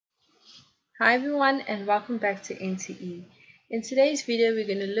Hi everyone and welcome back to NTE. In today's video we're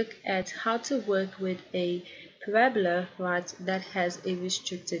going to look at how to work with a parabola, right, that has a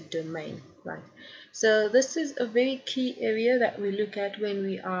restricted domain, right. So this is a very key area that we look at when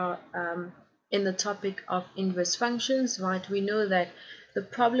we are in the topic of inverse functions, right. We know that the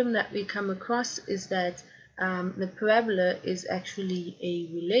problem that we come across is that the parabola is actually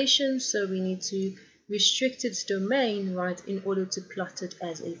a relation, so we need to restrict its domain, right, in order to plot it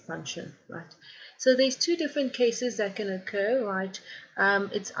as a function, right. So there's two different cases that can occur, right.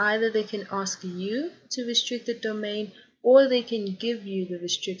 It's either they can ask you to restrict the domain or they can give you the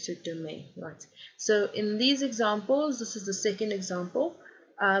restricted domain, right. So in these examples, this is the second example,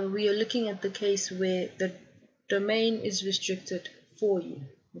 we are looking at the case where the domain is restricted for you,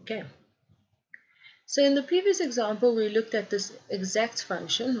 okay. So in the previous example, we looked at this exact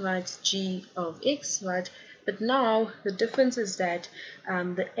function, right, g of x, right, but now the difference is that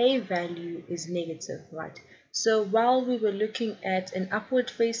the a value is negative, right. So while we were looking at an upward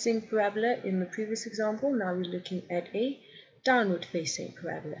facing parabola in the previous example, now we're looking at a downward facing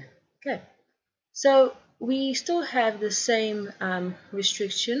parabola. Okay, so we still have the same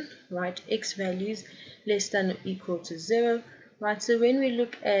restriction, right, x values less than or equal to 0. Right, so when we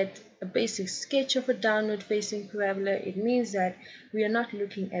look at a basic sketch of a downward facing parabola, it means that we are not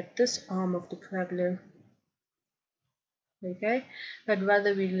looking at this arm of the parabola, okay, but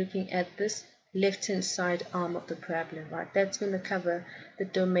rather we're looking at this left hand side arm of the parabola, right. That's going to cover the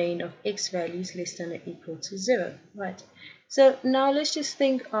domain of x values less than or equal to 0, right. So now let's just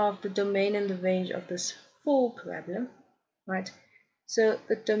think of the domain and the range of this full parabola, right. So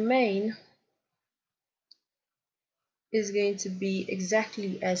the domain is going to be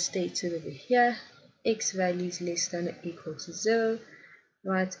exactly as stated over here, x values less than or equal to 0,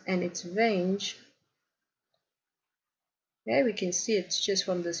 right, and its range, okay, we can see it just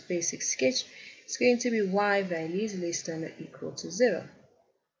from this basic sketch, it's going to be y values less than or equal to 0,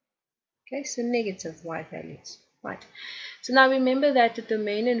 okay, so negative y values, right. So now remember that the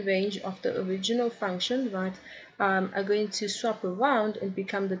domain and range of the original function, right, are going to swap around and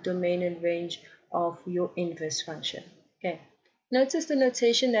become the domain and range of your inverse function, okay. Notice the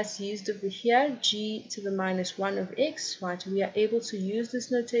notation that's used over here, g to the minus 1 of x, right? We are able to use this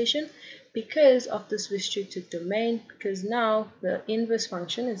notation because of this restricted domain, because now the inverse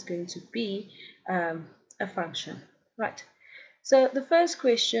function is going to be a function, right? So the first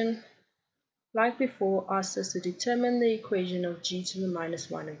question, like before, asks us to determine the equation of g to the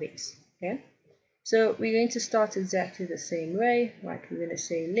minus 1 of x, okay? So we're going to start exactly the same way, right? We're going to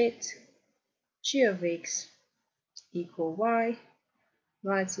say let g of x equal y.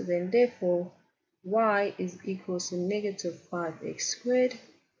 Right, so then therefore y is equals to negative 5x squared.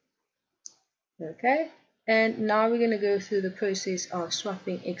 Okay, and now we're going to go through the process of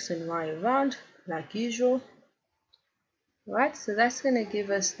swapping x and y around like usual. Right, so that's going to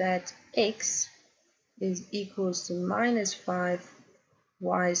give us that x is equals to minus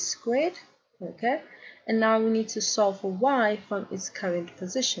 5y squared. Okay, and now we need to solve for y from its current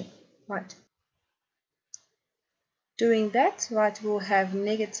position. Right. Doing that, right, we'll have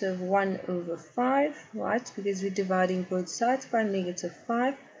negative 1 over 5, right, because we're dividing both sides by negative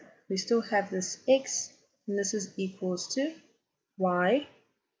 5. We still have this x, and this is equals to y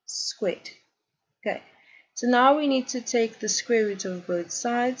squared. Okay, so now we need to take the square root of both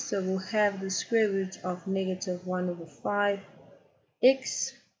sides, so we'll have the square root of negative 1 over 5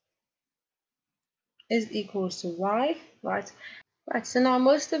 x is equals to y, right? Right, so now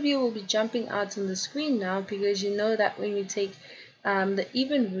most of you will be jumping out on the screen now because you know that when you take the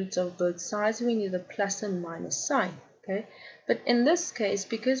even roots of both sides, we need the plus and minus sign, okay? But in this case,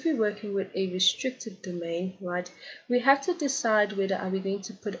 because we're working with a restricted domain, right, we have to decide whether are we going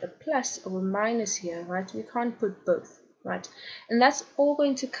to put a plus or a minus here, right? We can't put both, right? And that's all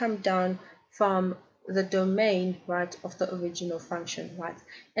going to come down from the domain, right, of the original function, right?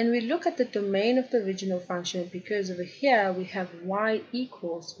 And we look at the domain of the original function because over here we have y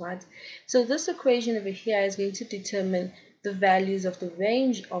equals, right? So this equation over here is going to determine the values of the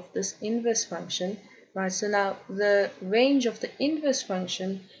range of this inverse function, right? So now the range of the inverse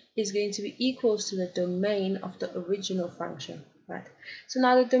function is going to be equals to the domain of the original function, right? So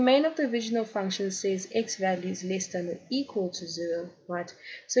now the domain of the original function says x value is less than or equal to 0, right?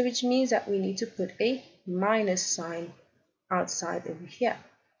 So which means that we need to put a minus sign outside over here.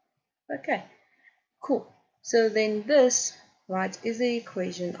 Okay, cool. So then this, right, is the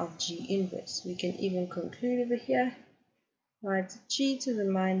equation of g inverse. We can even conclude over here, right, g to the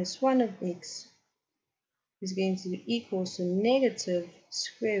minus 1 of x is going to be equals to negative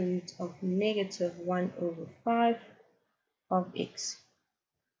square root of negative 1 over 5 of x.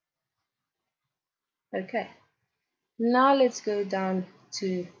 Okay, now let's go down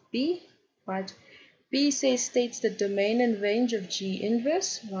to B, right? B states the domain and range of G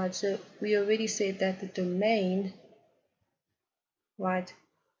inverse, right? So we already said that the domain, right,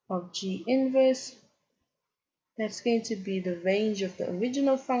 of G inverse, that's going to be the range of the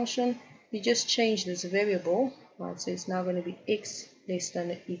original function. We just change this variable, right? So it's now going to be x less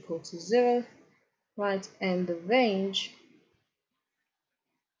than or equal to 0, right? And the range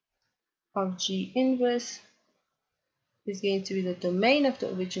of G inverse is going to be the domain of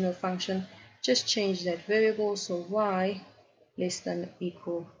the original function. Just change that variable, so y less than or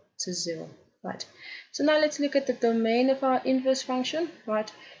equal to 0, right? So now let's look at the domain of our inverse function,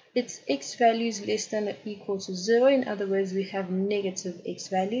 right? Its x values less than or equal to 0. In other words, we have negative x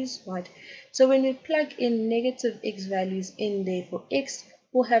values, right? So when we plug in negative x values in there for x,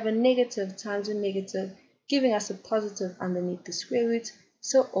 we'll have a negative times a negative, giving us a positive underneath the square root,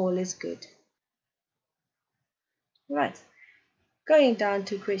 so all is good. Right, going down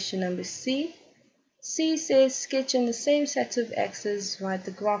to question number C. C says sketch on the same set of axes, right,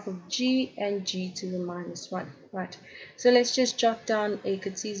 the graph of G and G to the minus 1, right? So let's just jot down a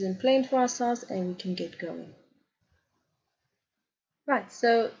Cartesian plane for ourselves and we can get going. Right,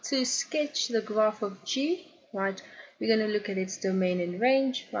 so to sketch the graph of G, right, we're going to look at its domain and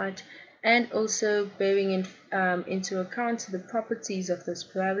range, right, and also bearing into account the properties of this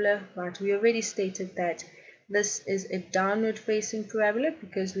parabola, right. We already stated that this is a downward facing parabola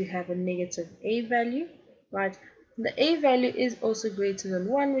because we have a negative a value, right. The a value is also greater than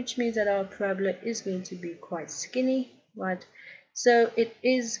 1, which means that our parabola is going to be quite skinny, right. So it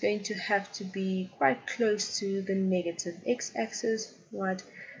is going to have to be quite close to the negative x-axis, right?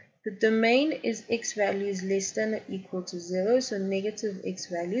 The domain is x values less than or equal to 0, so negative x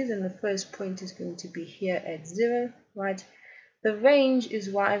values, and the first point is going to be here at 0, right? The range is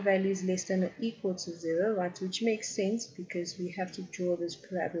y values less than or equal to 0, right? Which makes sense because we have to draw this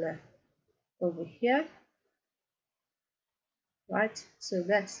parabola over here, right? So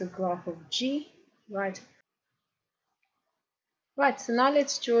that's the graph of G, right? Right, so now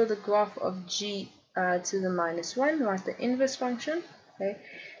let's draw the graph of G to the minus 1, right, the inverse function. Okay,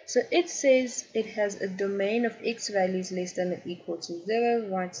 so it says it has a domain of x values less than or equal to 0,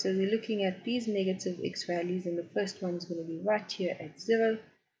 right, so we're looking at these negative x values, and the first one is going to be right here at 0,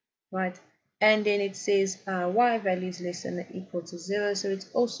 right, and then it says y values less than or equal to 0, so it's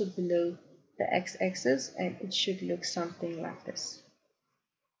also below the x-axis, and it should look something like this.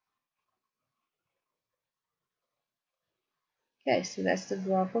 Okay, so that's the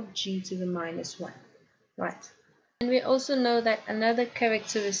graph of G to the minus 1, right. And we also know that another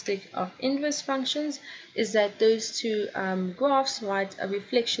characteristic of inverse functions is that those two graphs, right, are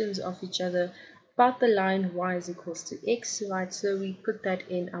reflections of each other about the line y is equals to x, right, so we put that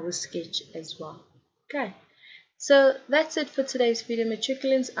in our sketch as well. Okay, so that's it for today's video,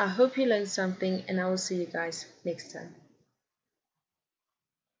 matriculants. I hope you learned something, and I will see you guys next time.